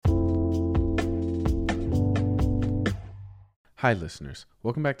Hi, listeners.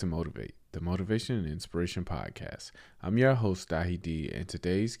 Welcome back to Motivate, the Motivation and Inspiration Podcast. I'm your host, Tate, and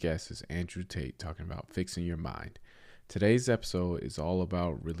today's guest is Andrew Tate, talking about fixing your mind. Today's episode is all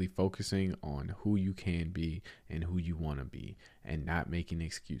about really focusing on who you can be and who you want to be, and not making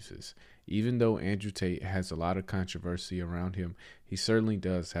excuses. Even though Andrew Tate has a lot of controversy around him, he certainly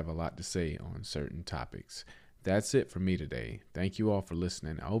does have a lot to say on certain topics. That's it for me today. Thank you all for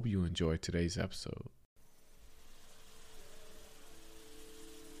listening. I hope you enjoyed today's episode.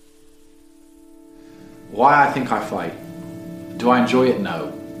 Why I think I fight. Do I enjoy it?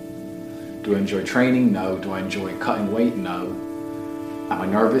 No. Do I enjoy training? No. Do I enjoy cutting weight? No. Am I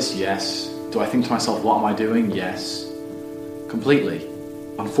nervous? Yes. Do I think to myself, what am I doing? Yes. Completely.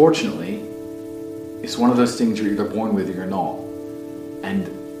 Unfortunately, it's one of those things you're either born with or you're not. And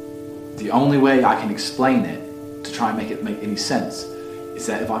the only way I can explain it, to try and make it make any sense, is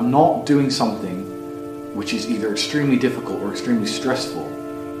that if I'm not doing something which is either extremely difficult or extremely stressful,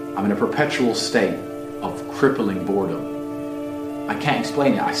 I'm in a perpetual state of crippling boredom. I can't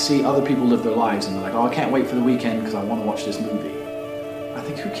explain it. I see other people live their lives and they're like, oh, I can't wait for the weekend because I want to watch this movie. I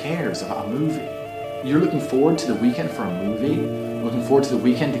think, who cares about a movie? You're looking forward to the weekend for a movie? Looking forward to the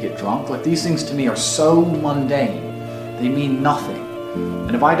weekend to get drunk? Like, these things to me are so mundane. They mean nothing.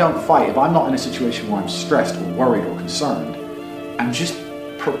 And if I don't fight, if I'm not in a situation where I'm stressed or worried or concerned, I'm just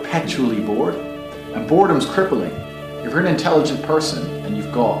perpetually bored. And boredom's crippling. If you're an intelligent person and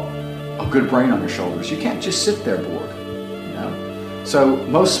you've got a good brain on your shoulders, you can't just sit there bored, you know? So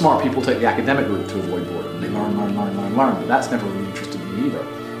most smart people take the academic route to avoid boredom. They learn, but that's never really interested me either.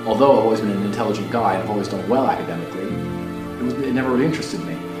 Although I've always been an intelligent guy and I've always done well academically, it never really interested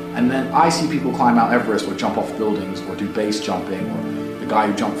me. And then I see people climb Mount Everest or jump off buildings or do base jumping, or the guy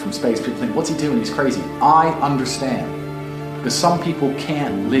who jumped from space. People think, what's he doing? He's crazy. I understand. Because some people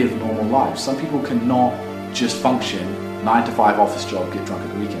can't live normal lives. Some people cannot just function 9 to 5 office job, get drunk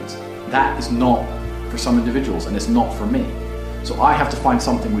at the weekends. That is not for some individuals, and it's not for me. So I have to find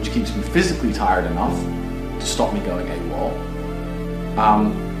something which keeps me physically tired enough to stop me going AWOL,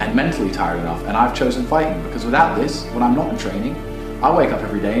 and mentally tired enough, and I've chosen fighting, because without this, when I'm not in training, I wake up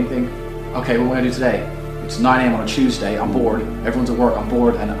every day and think, okay, what am I going to do today? It's 9 a.m. on a Tuesday, I'm bored, everyone's at work, I'm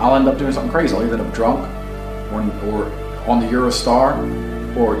bored, and I'll end up doing something crazy. I'll either end up drunk, or on the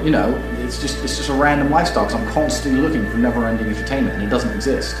Eurostar, or, you know, it's just a random lifestyle, because I'm constantly looking for never-ending entertainment, and it doesn't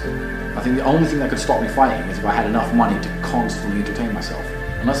exist. I think the only thing that could stop me fighting is if I had enough money to constantly entertain myself.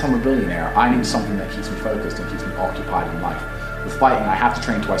 Unless I'm a billionaire, I need something that keeps me focused and keeps me occupied in life. With fighting, I have to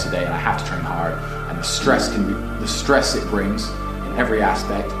train twice a day, and I have to train hard, and the stress it brings in every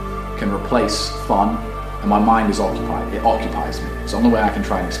aspect can replace fun, and my mind is occupied. It occupies me. It's the only way I can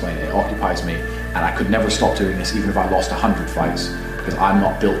try and explain it. It occupies me, and I could never stop doing this even if I lost 100 fights, because I'm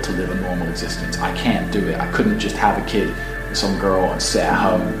not built to live a normal existence. I can't do it. I couldn't just have a kid with some girl and sit at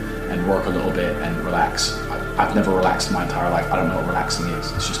home and work a little bit and relax. I've never relaxed in my entire life. I don't know what relaxing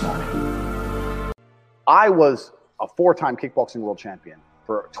is. It's just not me. I was a 4-time kickboxing world champion.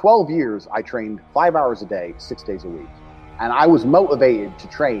 For 12 years, I trained 5 hours a day, 6 days a week. And I was motivated to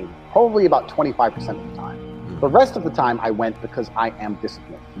train probably about 25% of the time. The rest of the time I went because I am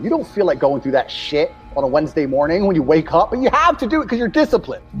disciplined. You don't feel like going through that shit on a Wednesday morning when you wake up, but you have to do it because you're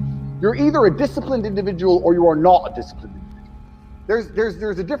disciplined. You're either a disciplined individual or you are not a disciplined individual.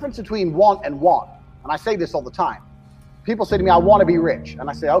 There's a difference between want and want. And I say this all the time. People say to me, I want to be rich. And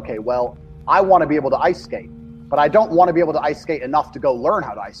I say, okay, well, I want to be able to ice skate, but I don't want to be able to ice skate enough to go learn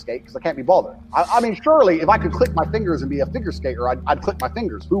how to ice skate because I can't be bothered. I mean, surely if I could click my fingers and be a figure skater, I'd click my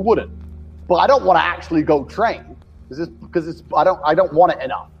fingers. Who wouldn't? But I don't want to actually go train because I don't want it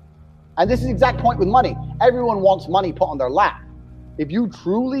enough. And this is the exact point with money. Everyone wants money put on their lap. If you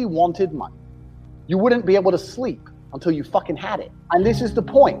truly wanted money, you wouldn't be able to sleep until you fucking had it. And this is the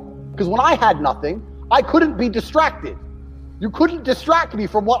point. Because when I had nothing, I couldn't be distracted. You couldn't distract me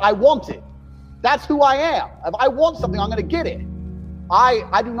from what I wanted. That's who I am. If I want something, I'm going to get it.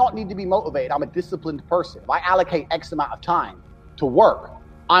 I do not need to be motivated. I'm a disciplined person. If I allocate X amount of time to work,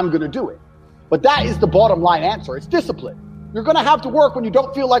 I'm going to do it. But that is the bottom line answer. It's discipline. You're going to have to work when you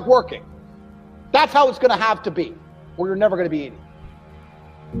don't feel like working. That's how it's going to have to be, or you're never going to be in it.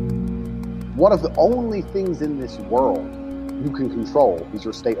 One of the only things in this world you can control is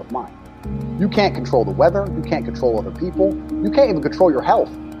your state of mind. You can't control the weather. You can't control other people. You can't even control your health.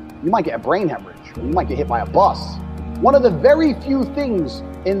 You might get a brain hemorrhage, or you might get hit by a bus. One of the very few things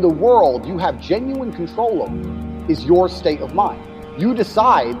in the world you have genuine control over is your state of mind. You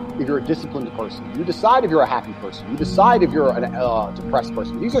decide if you're a disciplined person. You decide if you're a happy person. You decide if you're a depressed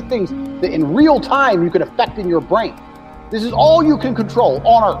person. These are things that in real time you can affect in your brain. This is all you can control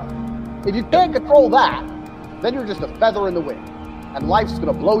on Earth. If you can't control that, then you're just a feather in the wind. and life's going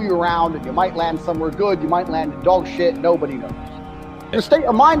to blow you around, and you might land somewhere good, you might land in dog shit, nobody knows. Your state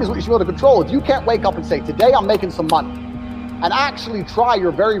of mind is what you should be able to control. If you can't wake up and say, today I'm making some money, and actually try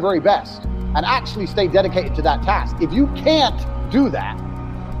your very, very best, and actually stay dedicated to that task. If you can't do that,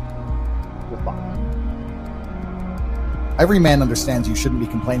 you're fucked. Every man understands you shouldn't be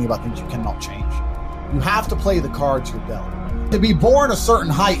complaining about things you cannot change. You have to play the cards you're dealt. To be born a certain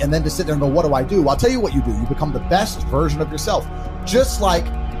height and then to sit there and go, what do I do? I'll tell you what you do. You become the best version of yourself, just like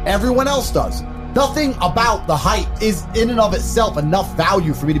everyone else does. Nothing about the height is in and of itself enough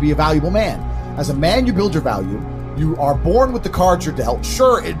value for me to be a valuable man. As a man, you build your value. You are born with the cards you're dealt.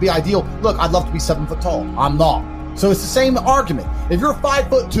 Sure, it'd be ideal. Look, I'd love to be 7 foot tall. I'm not. So it's the same argument. If you're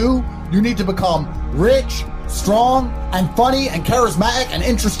 5'2", you need to become rich, strong, and funny, and charismatic, and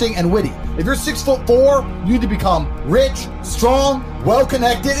interesting, and witty. If you're 6'4", you need to become rich, strong,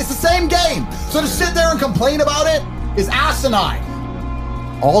 well-connected. It's the same game. So to sit there and complain about it is asinine.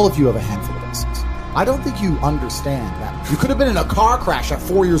 All of you have a handful of aces. I don't think you understand that. You could have been in a car crash at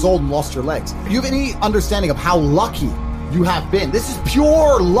 4 years old and lost your legs. Do you have any understanding of how lucky you have been? This is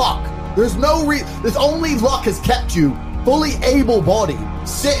pure luck. There's no this only luck has kept you fully able-bodied,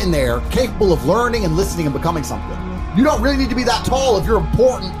 sitting there, capable of learning and listening and becoming something. You don't really need to be that tall if you're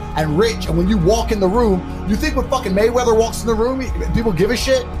important and rich, and when you walk in the room, you think when fucking Mayweather walks in the room, people give a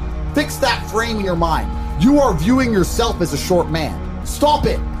shit? Fix that frame in your mind. You are viewing yourself as a short man. Stop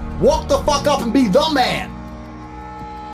it. Walk the fuck up and be the man.